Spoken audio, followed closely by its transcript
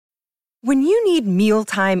When you need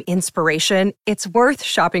mealtime inspiration, it's worth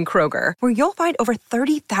shopping Kroger, where you'll find over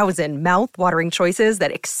 30,000 mouth-watering choices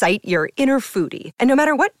that excite your inner foodie. And no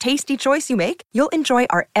matter what tasty choice you make, you'll enjoy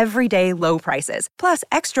our everyday low prices, plus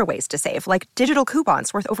extra ways to save, like digital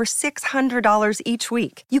coupons worth over $600 each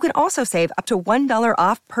week. You can also save up to $1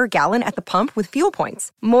 off per gallon at the pump with fuel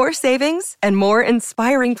points. More savings and more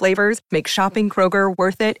inspiring flavors make shopping Kroger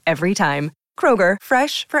worth it every time. Kroger,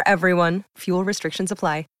 fresh for everyone. Fuel restrictions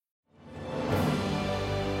apply.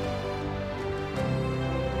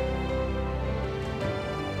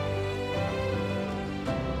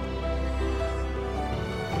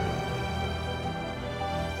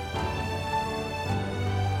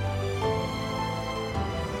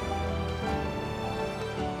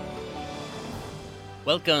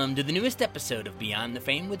 Welcome to the newest episode of Beyond the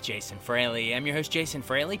Fame with Jason Fraley. I'm your host, Jason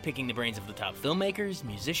Fraley, picking the brains of the top filmmakers,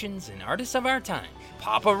 musicians, and artists of our time.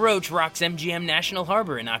 Papa Roach rocks MGM National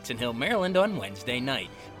Harbor in Oxon Hill, Maryland on Wednesday night.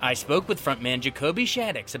 I spoke with frontman Jacoby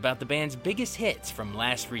Shaddix about the band's biggest hits, from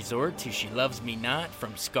Last Resort to She Loves Me Not,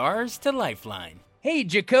 from Scars to Lifeline. Hey,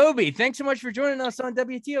 Jacoby, thanks so much for joining us on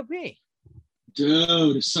WTOP.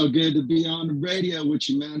 Dude, it's so good to be on the radio with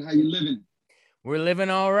you, man. How you living? We're living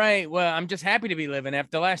all right. Well, I'm just happy to be living.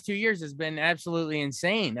 After the last 2 years has been absolutely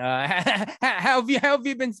insane. How have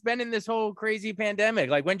you been spending this whole crazy pandemic?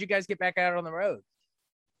 Like, when did you guys get back out on the road?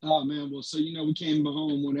 Oh, man. Well, so, we came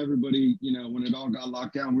home when everybody, when it all got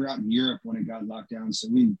locked down. We were out in Europe when it got locked down. So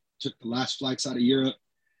we took the last flights out of Europe,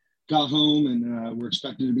 got home, and we're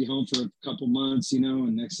expected to be home for a couple months,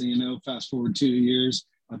 and next thing you know, fast forward 2 years,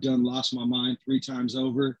 I've done lost my mind 3 times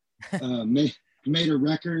over, made a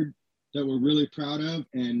record that we're really proud of.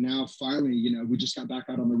 And now finally, we just got back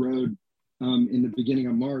out on the road in the beginning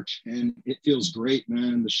of March, and it feels great,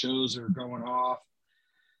 man. The shows are going off.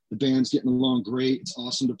 The band's getting along great. It's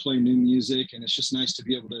awesome to play new music. And it's just nice to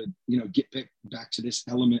be able to, get back to this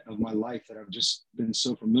element of my life that I've just been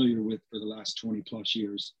so familiar with for the last 20 plus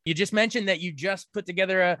years. You just mentioned that you just put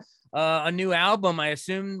together a new album. I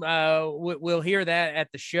assume we'll hear that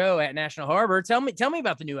at the show at National Harbor. Tell me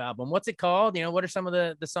about the new album. What's it called? What are some of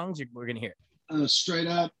the songs we're going to hear? Straight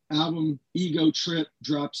up album Ego Trip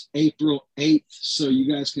drops April 8th. So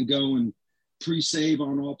you guys can go and pre-save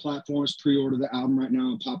on all platforms, pre-order the album right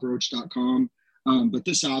now on paparoach.com. But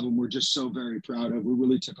this album, we're just so very proud of. We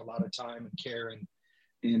really took a lot of time and care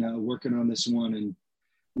and working on this one. And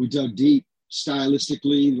we dug deep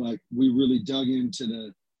stylistically. Like, we really dug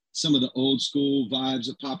into some of the old school vibes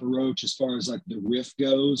of Papa Roach as far as like the riff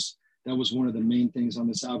goes. That was one of the main things on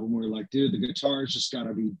this album. We're like, dude, the guitars just got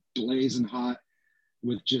to be blazing hot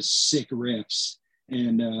with just sick riffs.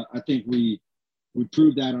 And I think we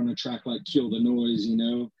proved that on a track like Kill the Noise,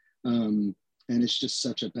 and it's just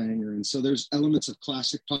such a banger. And so there's elements of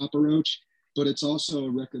classic Papa Roach, but it's also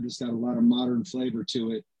a record that's got a lot of modern flavor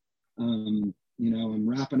to it. I'm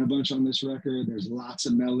rapping a bunch on this record. There's lots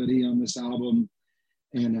of melody on this album,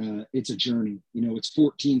 and it's a journey. It's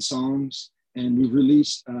 14 songs, and we've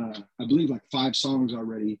released, I believe, like 5 songs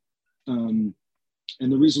already. And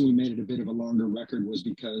the reason we made it a bit of a longer record was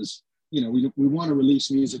because we want to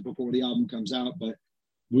release music before the album comes out, but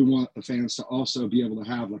we want the fans to also be able to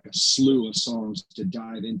have like a slew of songs to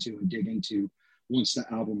dive into and dig into once the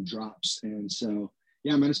album drops. And so,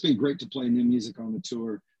 yeah, man, it's been great to play new music on the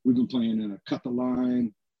tour. We've been playing Cut the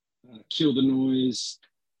Line, Kill the Noise,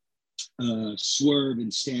 Swerve,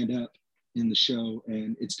 and Stand Up in the show,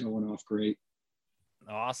 and it's going off great.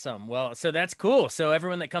 Awesome. Well, so that's cool. So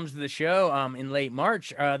everyone that comes to the show in late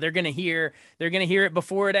March, they're gonna hear it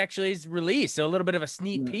before it actually is released. So a little bit of a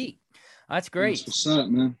sneak peek. That's great. That's what's up,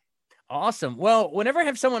 man. Awesome. Well, whenever I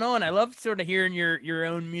have someone on, I love sort of hearing your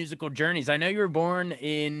own musical journeys. I know you were born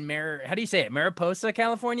in Mariposa,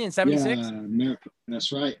 California in 76? Yeah,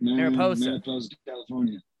 that's right, man. Mariposa,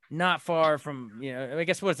 California. Not far from, I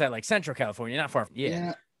guess, what's that, like Central California? Not far from,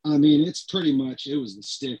 yeah. I mean, it was the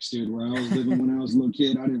sticks, dude, where I was living when I was a little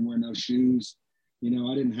kid. I didn't wear no shoes. I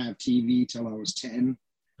didn't have TV till I was 10.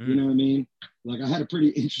 You know what I mean? Like, I had a pretty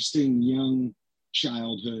interesting young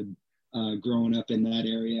childhood growing up in that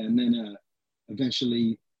area. And then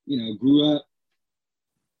eventually, grew up,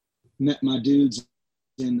 met my dudes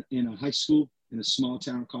in a high school in a small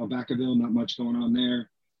town called Vacaville. Not much going on there.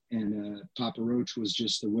 And Papa Roach was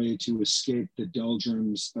just a way to escape the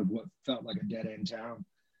doldrums of what felt like a dead-end town.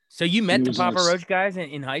 So you met the Papa Roach guys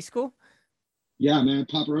in high school? Yeah, man.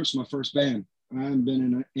 Papa Roach is my first band. I haven't been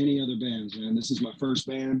in any other bands, man. This is my first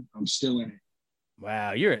band. I'm still in it.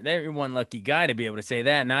 Wow, you're one lucky guy to be able to say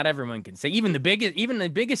that. Not everyone can say. Even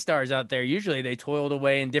the biggest stars out there, usually they toiled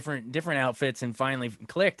away in different outfits and finally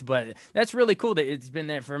clicked. But that's really cool that it's been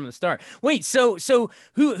there from the start. Wait, so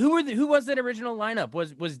who was that original lineup?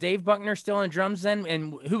 Was Dave Buckner still on drums then,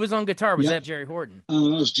 and who was on guitar? Was Yep. that Jerry Horton? That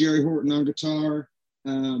was Jerry Horton on guitar,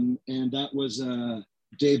 and that was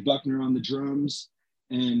Dave Buckner on the drums,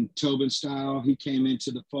 and Tobin Style. He came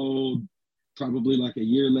into the fold probably like a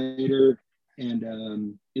year later.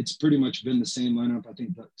 And it's pretty much been the same lineup, I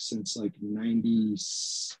think, since like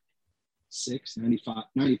 96,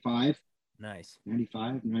 95. Nice.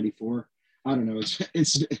 95, 94. I don't know.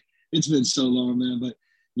 It's been so long, man. But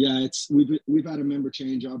yeah, we've had a member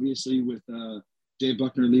change, obviously, with Dave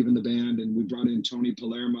Buckner leaving the band, and we brought in Tony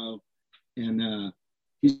Palermo, and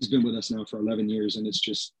he's been with us now for 11 years, and it's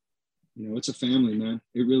just, it's a family, man.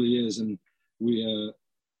 It really is. And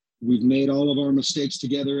we've made all of our mistakes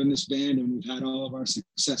together in this band, and we've had all of our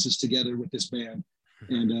successes together with this band.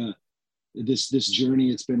 And this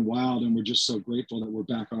journey, it's been wild, and we're just so grateful that we're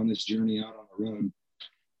back on this journey out on the road.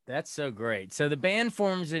 That's so great. So the band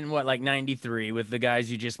forms in what, like 93 with the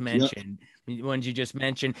guys you just mentioned, the ones you just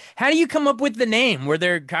mentioned. How do you come up with the name? Were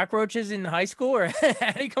there cockroaches in high school, or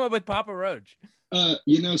how do you come up with Papa Roach? So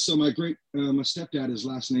my stepdad, his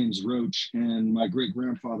last name's Roach, and my great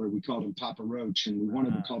grandfather, we called him Papa Roach, and we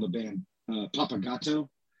wanted to call the band Papa Gato.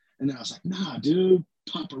 And then I was like, nah, dude,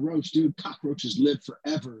 Papa Roach, dude, cockroaches live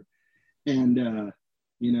forever. And,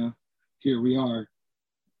 here we are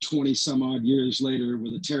 20 some odd years later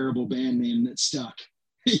with a terrible band name that stuck.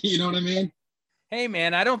 You know what I mean? Hey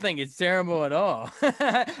man, I don't think it's terrible at all.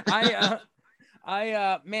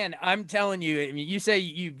 Man, I'm telling you, I mean, you say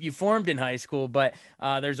you formed in high school, but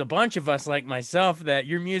there's a bunch of us like myself that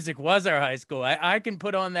your music was our high school. I can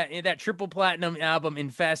put on that triple platinum album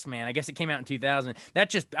Infest, man. I guess it came out in 2000.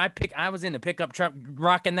 I was in the pickup truck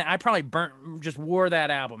rocking that. I probably just wore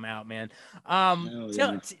that album out, man.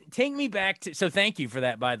 Take me back to, so thank you for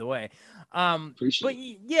that, by the way. Appreciate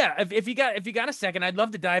it. Yeah, if you got a second, I'd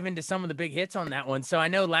love to dive into some of the big hits on that one. So I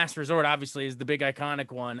know Last Resort obviously is the big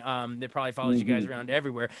iconic one that probably follows you guys around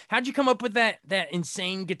everywhere. How'd you come up with that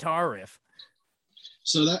insane guitar riff?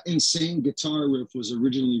 So that insane guitar riff was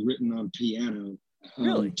originally written on piano.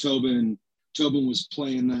 Really? Tobin was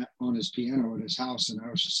playing that on his piano at his house, and I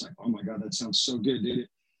was just like, oh my God, that sounds so good, dude.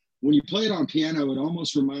 When you play it on piano, it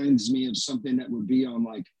almost reminds me of something that would be on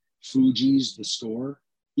like Fuji's The Score.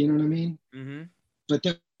 You know what I mean? Mm-hmm. But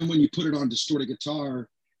then when you put it on distorted guitar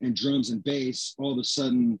and drums and bass, all of a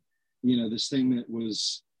sudden, this thing that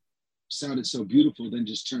sounded so beautiful then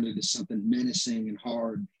just turned into something menacing and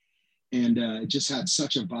hard. And it just had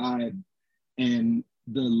such a vibe. And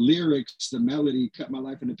the lyrics, the melody, Cut My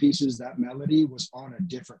Life Into Pieces, that melody was on a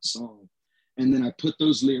different song. And then I put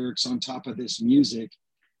those lyrics on top of this music,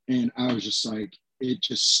 and I was just like, it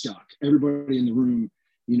just stuck. Everybody in the room,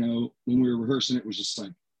 when we were rehearsing, it was just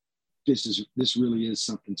like, this really is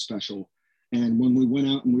something special. And when we went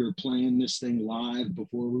out and we were playing this thing live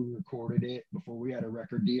before we recorded it, before we had a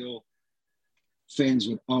record deal, fans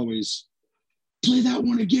would always play that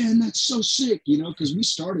one again. That's so sick, because we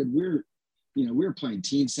were playing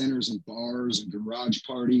teen centers and bars and garage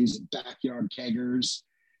parties and backyard keggers,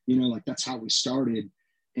 like that's how we started.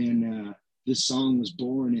 And this song was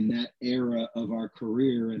born in that era of our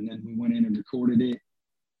career. And then we went in and recorded it.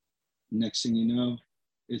 Next thing you know,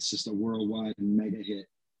 it's just a worldwide mega hit.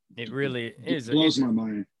 It really is. It blows my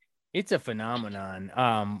mind. It's a phenomenon.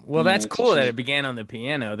 That's cool that it began on the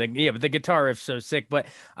piano. But the guitar riff's so sick. But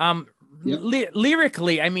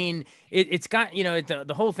lyrically, I mean, it's got,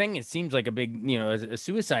 the whole thing, it seems like a big, a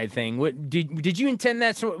suicide thing. What did you intend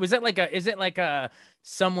that? So was that is it like the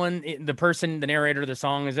narrator of the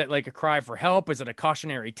song, is that like a cry for help? Is it a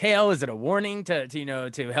cautionary tale? Is it a warning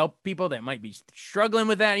to help people that might be struggling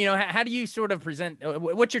with that? How do you sort of present,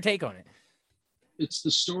 what's your take on it? It's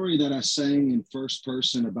the story that I sang in first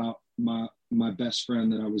person about my best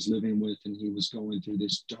friend that I was living with, and he was going through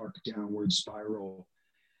this dark downward spiral.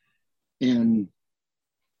 And,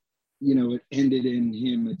 it ended in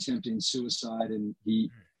him attempting suicide, and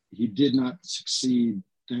he did not succeed,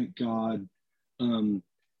 thank God. And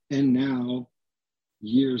now,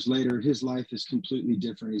 years later, his life is completely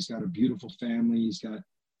different. He's got a beautiful family. He's got,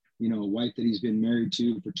 a wife that he's been married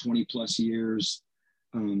to for 20 plus years.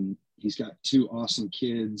 He's got 2 awesome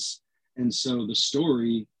kids. And so the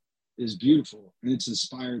story is beautiful, and it's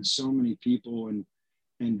inspired so many people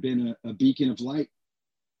and been a beacon of light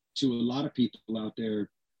to a lot of people out there,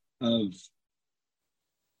 of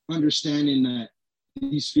understanding that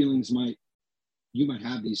these feelings you might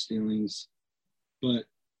have these feelings, but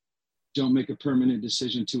don't make a permanent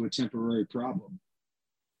decision to a temporary problem.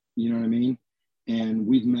 You know what I mean? And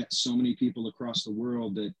we've met so many people across the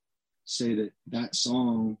world that say that that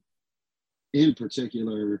song in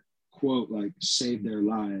particular, quote, like saved their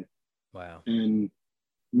life. Wow. And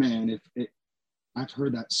man, if it, I've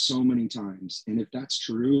heard that so many times. And if that's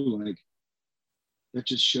true, like that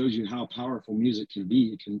just shows you how powerful music can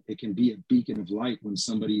be. It can be a beacon of light when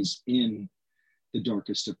somebody's in the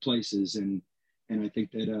darkest of places. And I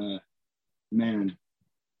think that man,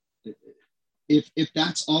 if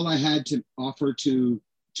that's all I had to offer to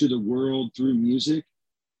the world through music,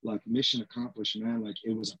 like mission accomplished, man. Like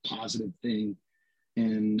it was a positive thing.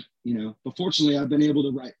 And you know, but fortunately we've been able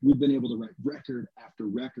to write record after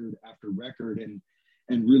record after record, and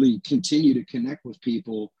really continue to connect with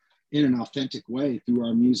people in an authentic way through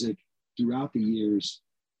our music throughout the years.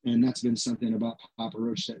 And that's been something about Papa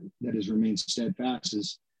Roach that has remained steadfast,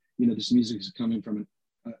 is, you know, this music is coming from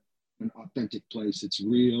an authentic place. It's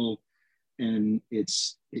real, and it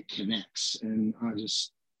connects. And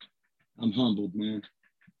I'm humbled, man.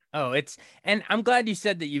 Oh, and I'm glad you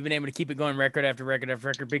said that you've been able to keep it going record after record after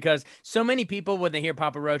record, because so many people, when they hear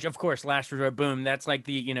Papa Roach, of course, Last Resort, boom, that's like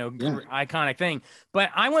the, Yeah. iconic thing. But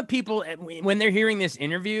I want people, when they're hearing this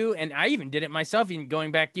interview, and I even did it myself, even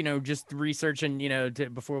going back, just researching,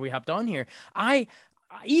 before we hopped on here,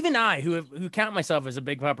 even I, who count myself as a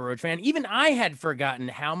big Papa Roach fan, even I had forgotten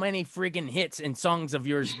how many friggin' hits and songs of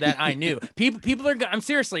yours that I knew. People are. I'm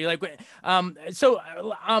seriously like,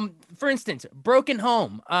 for instance, "Broken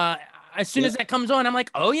Home." As soon as that comes on, I'm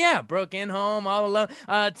like, oh yeah, "Broken Home," All Alone.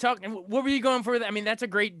 What were you going for? I mean, that's a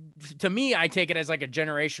great. To me, I take it as like a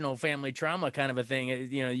generational family trauma kind of a thing.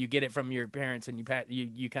 You get it from your parents, and you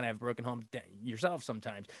kind of have broken home yourself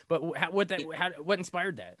sometimes. But what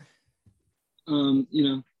inspired that? You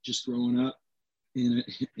know, just growing up in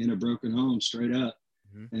a broken home, straight up,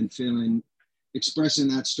 and expressing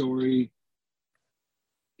that story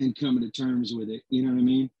and coming to terms with it. You know what I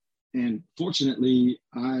mean? And fortunately,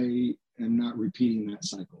 I am not repeating that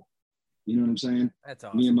cycle. You know what I'm saying? That's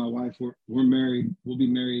awesome. Me and my wife, we're married. We'll be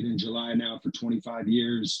married in July now for 25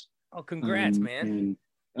 years. Oh, congrats, man! And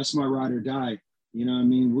that's my ride or die. You know what I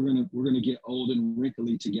mean? We're gonna get old and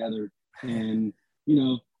wrinkly together. And you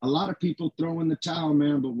know, a lot of people throw in the towel,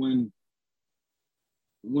 man. But when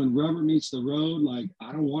rubber meets the road, like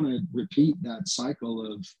I don't want to repeat that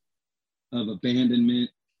cycle of abandonment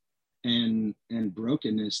and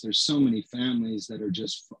brokenness. There's so many families that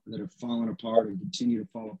are falling apart and continue to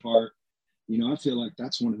fall apart. You know, I feel like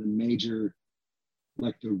that's one of the major,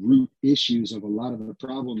 like the root issues of a lot of the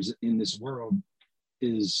problems in this world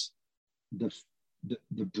is the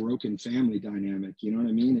broken family dynamic. You know what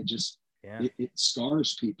I mean? It just it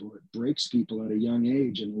scars people. It breaks people at a young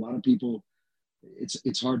age, and a lot of people,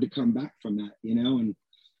 it's hard to come back from that. You know, and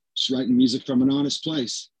just writing music from an honest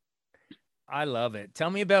place. I love it.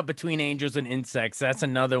 Tell me about Between Angels and Insects. That's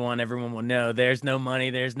another one everyone will know. There's no money,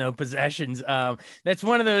 there's no possessions. That's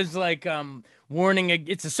one of those like warning.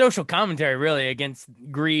 It's a social commentary really against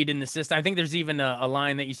greed in the system. I think there's even a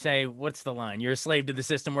line that you say, what's the line? "You're a slave to the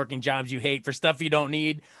system, working jobs you hate for stuff you don't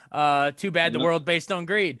need. Too bad the world based on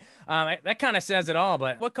greed." That kind of says it all.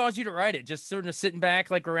 But what caused you to write it? Just sort of sitting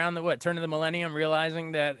back like around the turn of the millennium,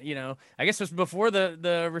 realizing that, I guess it was before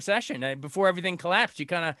the recession, before everything collapsed. You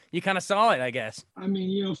kind of saw it, I guess. I mean,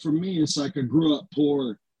 you know, for me, it's like I grew up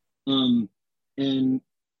poor, and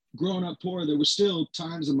growing up poor, there were still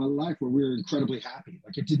times in my life where we were incredibly happy.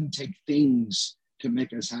 Like it didn't take things to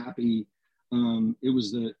make us happy. It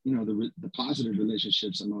was the positive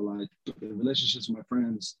relationships in my life, the relationships with my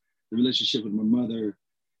friends, the relationship with my mother.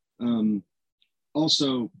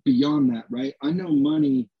 Also beyond that, right? I know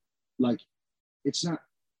money, like it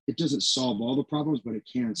doesn't solve all the problems, but it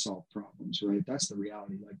can solve problems, right? That's the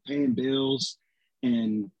reality. Like paying bills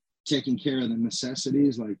and taking care of the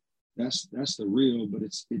necessities, like that's the real. But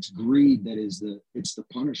it's greed that is it's the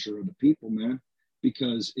punisher of the people, man.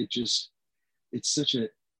 Because it's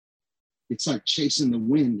like chasing the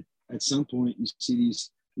wind. At some point, you see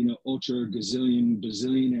these, ultra gazillion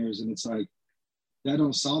bazillionaires, and it's like that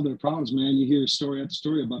don't solve their problems, man. You hear story after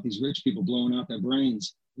story about these rich people blowing out their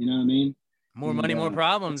brains. You know what I mean? More money, more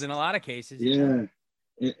problems in a lot of cases. Yeah,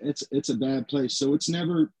 it's a bad place. So it's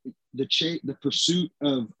never the pursuit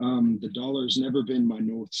of the dollar has never been my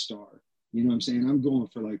North Star. You know what I'm saying? I'm going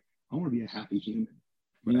for like, I want to be a happy human.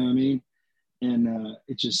 You know what I mean? And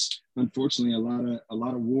it just, unfortunately, a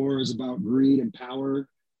lot of war is about greed and power.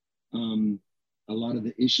 A lot of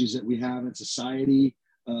the issues that we have in society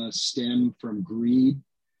stem from greed.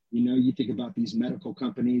 You think about these medical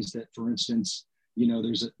companies that, for instance,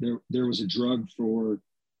 there was a drug for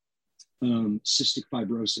cystic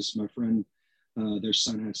fibrosis. My friend, their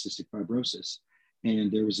son has cystic fibrosis,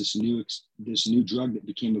 and there was this new drug that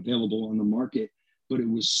became available on the market, but it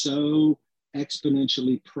was so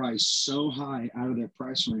exponentially priced so high out of their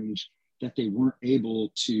price range that they weren't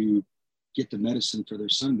able to get the medicine for their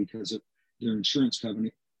son because their insurance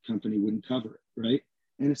company wouldn't cover it, right?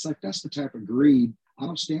 And it's like, that's the type of greed. I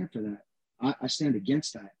don't stand for that. I stand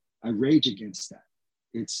against that. I rage against that.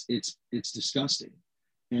 It's disgusting.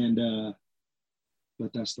 And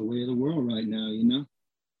but that's the way of the world right now, you know?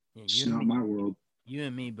 Yeah, it's not my world. You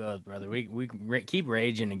and me both, brother. We keep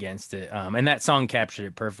raging against it, and that song captured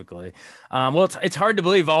it perfectly. Well, it's hard to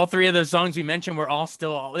believe all three of those songs we mentioned were all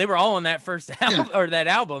they were all on that first album or that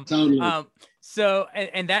album. Totally. So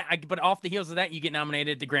but off the heels of that, you get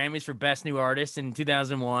nominated at the Grammys for Best New Artist in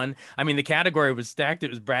 2001. I mean, the category was stacked.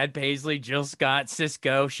 It was Brad Paisley, Jill Scott,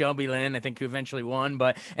 Cisco, Shelby Lynn, I think, who eventually won.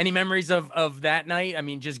 But any memories of that night? I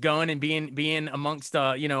mean, just going and being amongst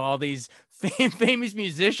all these famous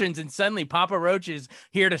musicians, and suddenly Papa Roach is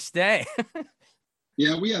here to stay.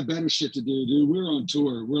 Yeah, we have better shit to do, dude. We're on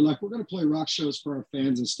tour. We're going to play rock shows for our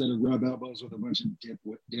fans instead of rub elbows with a bunch of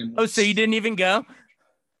dimwits. Oh, so you didn't even go?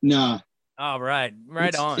 Nah. All right.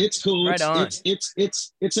 On. It's cool. Right on.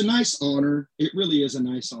 It's a nice honor. It really is a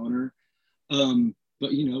nice honor. But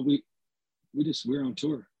we're on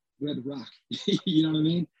tour. We had to rock. You know what I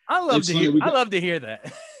mean? I love to hear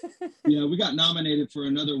that. Yeah, we got nominated for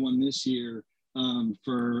another one this year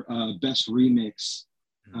for Best Remix.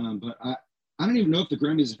 But I don't even know if the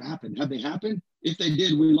Grammys have happened. Have they happened? If they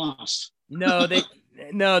did, we lost. No,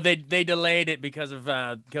 they delayed it because of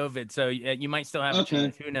COVID. So you might still have a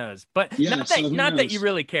chance. Who knows? But yeah, not that you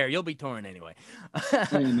really care. You'll be touring anyway.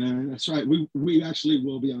 Hey man, that's right. We actually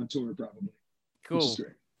will be on tour probably. Cool. Which is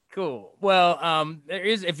great. Cool. Well,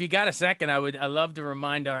 if you got a second, I love to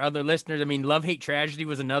remind our other listeners. I mean, Love, Hate, Tragedy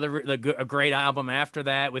was a great album after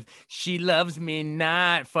that with She Loves Me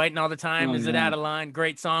Not, Fighting All the Time. Is It Out of Line?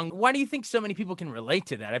 Great song. Why do you think so many people can relate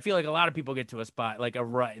to that? I feel like a lot of people get to a spot, like a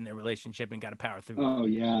rut in their relationship, and got to power through. Oh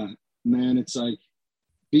yeah, man. It's like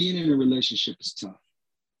being in a relationship is tough.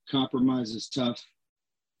 Compromise is tough.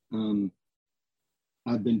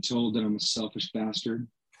 I've been told that I'm a selfish bastard.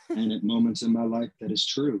 And at moments in my life, that is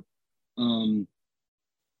true. And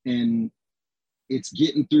it's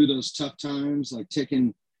getting through those tough times, like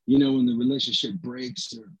taking, when the relationship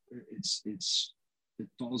breaks or it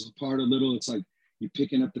falls apart a little. It's like you're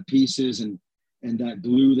picking up the pieces and that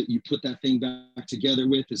glue that you put that thing back together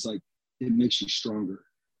with is like, it makes you stronger.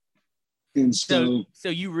 And so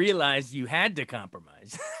you realized you had to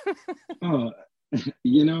compromise.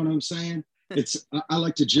 You know what I'm saying? I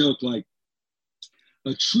like to joke, like,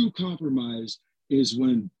 a true compromise is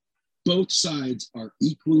when both sides are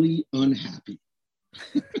equally unhappy.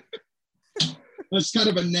 That's kind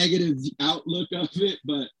of a negative outlook of it,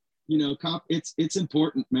 but it's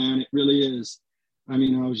important, man. It really is. I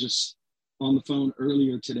mean, I was just on the phone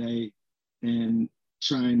earlier today and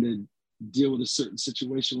trying to deal with a certain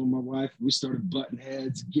situation with my wife. We started butting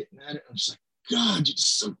heads, getting at it. I'm just like, God, it's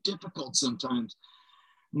so difficult sometimes.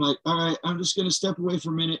 I'm like, all right, I'm just going to step away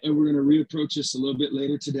for a minute and we're going to reapproach this a little bit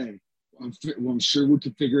later today. I'm sure we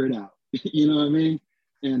can figure it out. You know what I mean?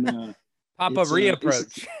 And Papa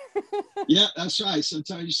reapproach. Yeah, that's right.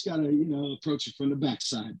 Sometimes you just got to, approach it from the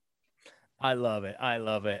backside. I love it.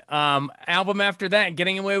 Album after that,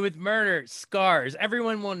 Getting Away with Murder, Scars.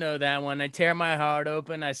 Everyone will know that one. I tear my heart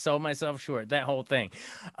open. I sold myself short. That whole thing.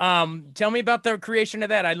 Tell me about the creation of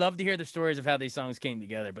that. I'd love to hear the stories of how these songs came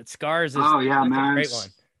together. But Scars is man. A great one.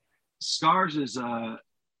 Scars is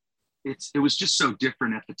it was just so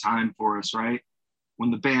different at the time for us, right? When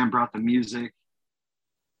the band brought the music,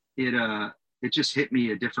 it just hit me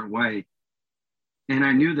a different way, and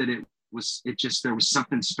I knew that there was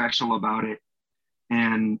something special about it.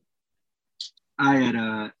 And I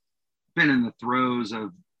had been in the throes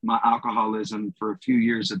of my alcoholism for a few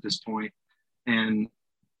years at this point and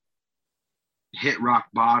hit rock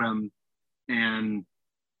bottom. And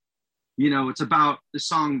the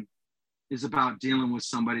song is about dealing with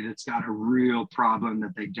somebody that's got a real problem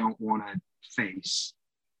that they don't want to face.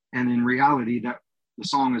 And in reality, that the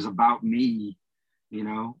song is about me,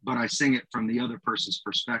 but I sing it from the other person's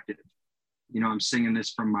perspective. I'm singing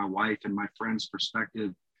this from my wife and my friend's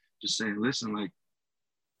perspective, just saying, listen, like,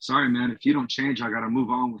 sorry, man, if you don't change, I got to move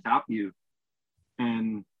on without you.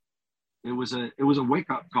 And it was a wake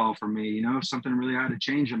up call for me, something really had to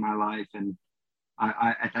change in my life. And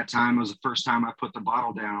I at that time, it was the first time I put the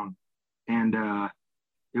bottle down, and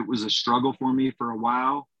it was a struggle for me for a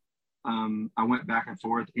while. I went back and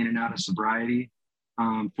forth in and out of sobriety.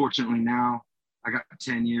 Fortunately now I got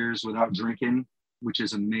 10 years without drinking, which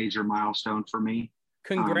is a major milestone for me.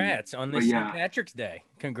 Congrats on But this St. yeah, Patrick's Day.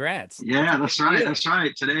 Congrats. yeah, that's right. Deal. That's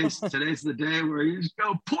right. Today's the day where you just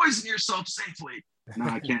go poison yourself safely. No,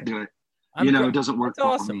 I can't do it. It doesn't work That's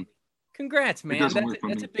awesome. for me. Congrats, It man. doesn't work for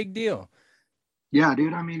That's me. a big deal. Yeah,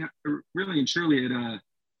 dude. I mean, really and truly,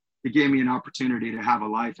 it gave me an opportunity to have a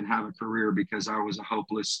life and have a career because I was a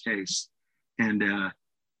hopeless case. And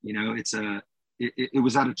it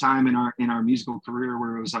was at a time in our musical career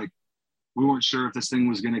where it was like we weren't sure if this thing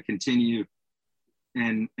was going to continue,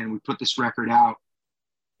 and we put this record out,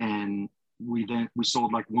 and we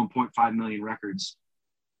sold like 1.5 million records,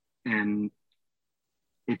 and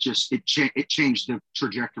it changed the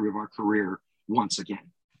trajectory of our career once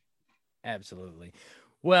again. Absolutely.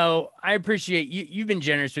 Well, I appreciate you. You've been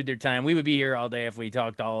generous with your time. We would be here all day if we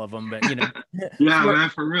talked to all of them, but yeah, man,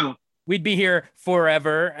 for real. We'd be here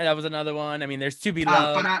forever. That was another one. I mean, there's To Be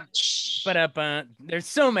Loved. There's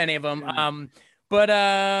so many of them.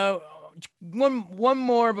 Yeah. One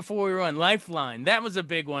more before we run. Lifeline. That was a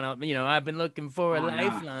big one. I've been looking for a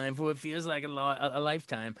lifeline for what feels like a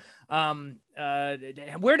lifetime. How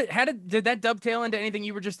did that dovetail into anything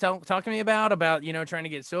you were just talking to me about trying to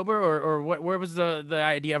get sober, or where was the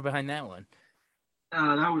idea behind that one?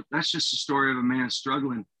 That's just a story of a man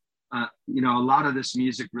struggling. A lot of this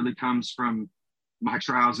music really comes from my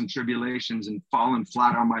trials and tribulations and falling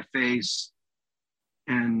flat on my face.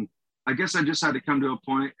 And I guess I just had to come to a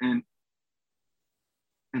point and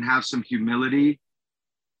have some humility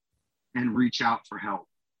and reach out for help.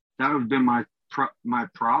 That would have been my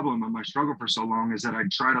problem and my struggle for so long, is that I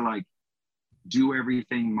try to like do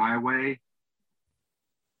everything my way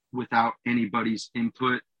without anybody's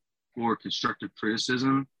input or constructive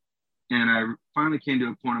criticism. And I finally came to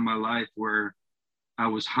a point in my life where I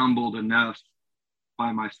was humbled enough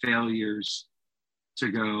by my failures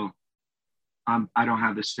to go, I don't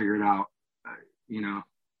have this figured out.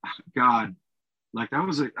 God, like that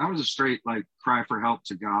was a straight like cry for help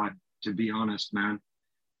to God, to be honest, man.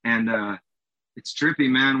 And it's trippy,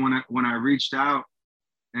 man, when I reached out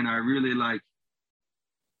and I really like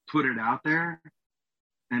put it out there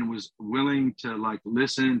and was willing to like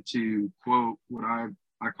listen to, quote, what I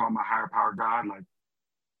call my higher power, God, like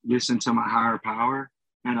listen to my higher power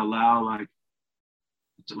and allow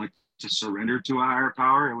to surrender to a higher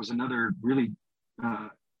power. It was another really,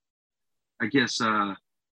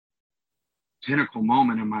 pinnacle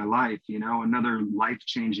moment in my life, another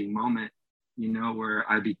life-changing moment, where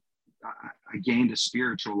I gained a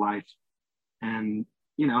spiritual life. And,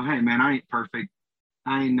 hey man, I ain't perfect.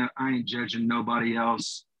 I ain't judging nobody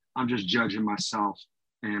else. I'm just judging myself.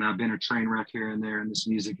 And I've been a train wreck here and there. And this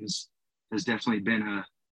music has definitely been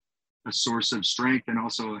a source of strength and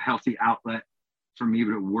also a healthy outlet for me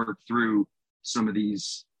to work through some of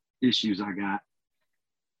these issues I got.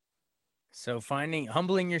 So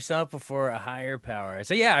humbling yourself before a higher power.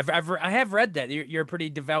 So yeah, I have read that you're a pretty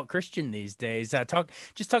devout Christian these days. Talk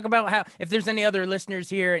about how, if there's any other listeners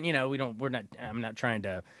here, and I'm not trying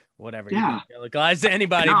to evangelicalize to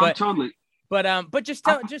anybody, no, but totally. But just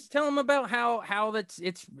tell them about how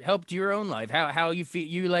it's helped your own life, how you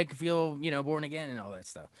feel born again and all that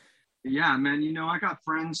stuff. Yeah, man. I got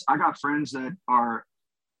friends that are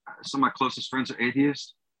some of my closest friends are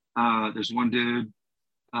atheists. There's one dude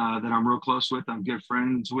that I'm real close with. I'm good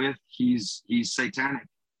friends with. He's satanic.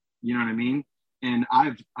 You know what I mean? And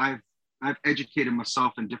I've educated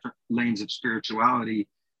myself in different lanes of spirituality.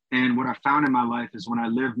 And what I found in my life is when I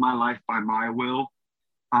live my life by my will,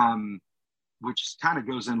 which kind of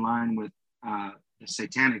goes in line with the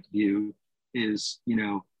satanic view, is,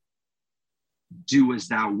 do as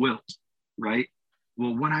thou wilt, right?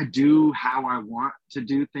 Well, when I do how I want to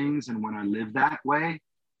do things and when I live that way,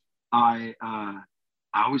 I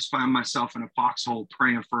always find myself in a foxhole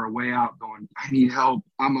praying for a way out, going, I need help.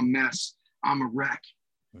 I'm a mess. I'm a wreck.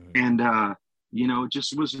 Mm-hmm. And, it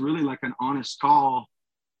just was really like an honest call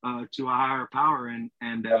to a higher power. And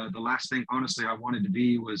the last thing, honestly, I wanted to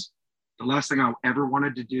be was, the last thing I ever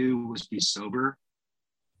wanted to do was be sober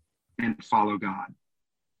and follow God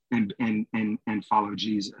and follow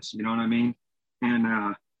Jesus. You know what I mean?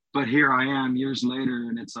 And, but here I am years later,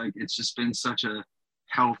 and it's like, it's just been such a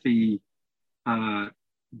healthy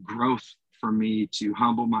growth for me to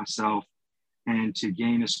humble myself and to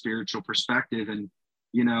gain a spiritual perspective. And,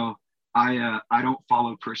 I don't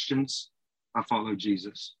follow Christians. I follow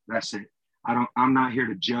Jesus. That's it. I'm not here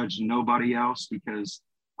to judge nobody else, because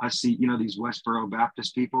I see, these Westboro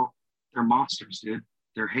Baptist people, they're monsters, dude.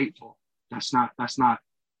 They're hateful. That's not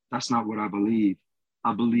what I believe.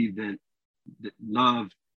 I believe that love,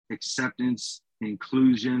 acceptance,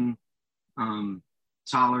 inclusion,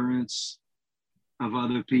 tolerance of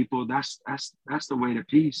other people, that's the way to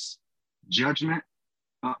peace. Judgment,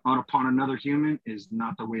 upon another human is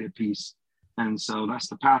not the way to peace. And so that's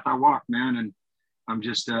the path I walk, man. And I'm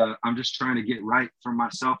just trying to get right for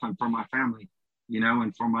myself and for my family,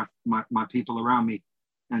 and for my people around me.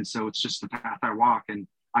 And so it's just the path I walk, and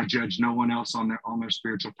I judge no one else on their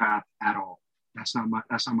spiritual path at all. That's not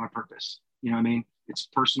my purpose. You know what I mean? It's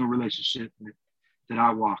personal relationship that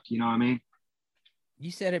I walk. You know what I mean? You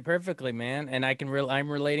said it perfectly, man. And I'm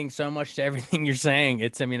relating so much to everything you're saying.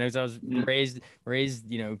 As I was raised,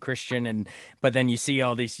 Christian, but then you see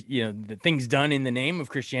all these, the things done in the name of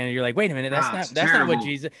Christianity. You're like, wait a minute, that's not what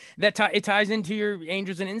Jesus, it ties into your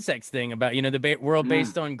angels and insects thing about, the world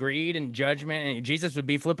based on greed and judgment. And Jesus would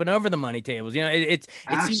be flipping over the money tables.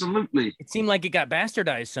 Absolutely. It seemed like it got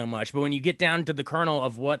bastardized so much, but when you get down to the kernel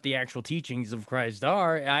of what the actual teachings of Christ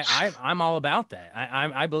are, I'm all about that.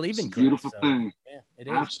 I believe in Christ. Beautiful thing. Yeah, it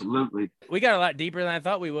is. Absolutely. We got a lot deeper than I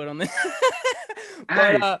thought we would on this.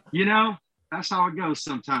 Hey, that's how it goes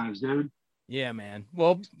sometimes, dude. Yeah, man.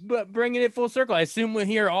 Well, but bringing it full circle, I assume we'll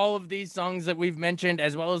hear all of these songs that we've mentioned,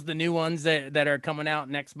 as well as the new ones that are coming out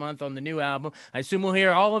next month on the new album. I assume we'll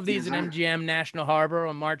hear all of these at MGM National Harbor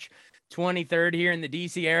on March 23rd here in the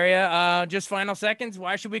DC area. Just final seconds.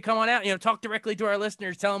 Why should we come on out? Talk directly to our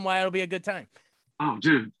listeners. Tell them why it'll be a good time. Oh,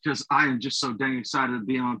 dude, because I am just so dang excited to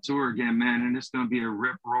be on tour again, man. And it's going to be a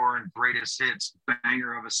rip-roaring greatest hits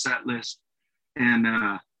banger of a set list. And,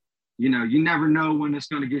 you never know when it's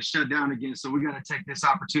going to get shut down again. So we got to take this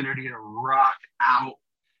opportunity to rock out.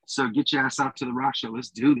 So get your ass out to the rock show.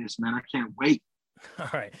 Let's do this, man. I can't wait. All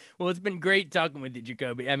right. Well, it's been great talking with you,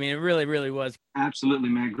 Jacoby. I mean, it really, really was. Absolutely,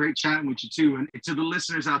 man. Great chatting with you, too. And to the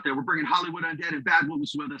listeners out there, we're bringing Hollywood Undead and Bad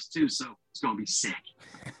Wolves with us, too. So it's going to be sick.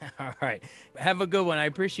 All right. Have a good one. I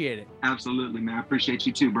appreciate it. Absolutely, man. I appreciate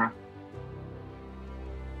you, too, bro.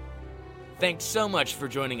 Thanks so much for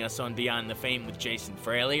joining us on Beyond the Fame with Jason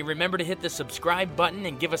Fraley. Remember to hit the subscribe button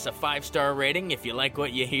and give us a 5-star rating if you like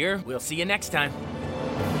what you hear. We'll see you next time.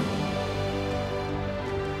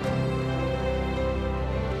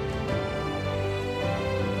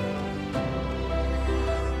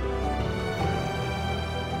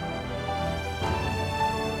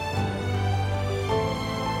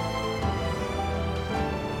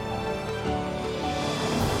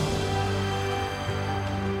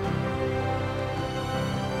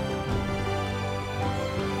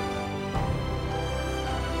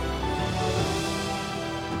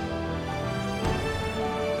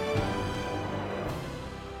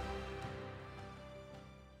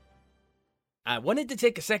 I wanted to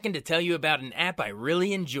take a second to tell you about an app I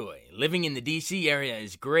really enjoy. Living in the DC area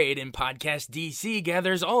is great, and Podcast DC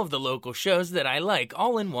gathers all of the local shows that I like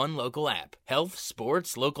all in one local app. Health,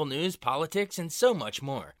 sports, local news, politics, and so much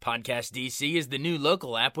more. Podcast DC is the new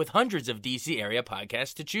local app with hundreds of DC area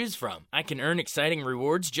podcasts to choose from. I can earn exciting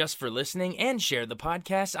rewards just for listening and share the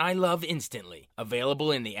podcasts I love instantly. Available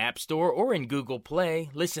in the App Store or in Google Play,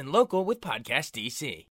 listen local with Podcast DC.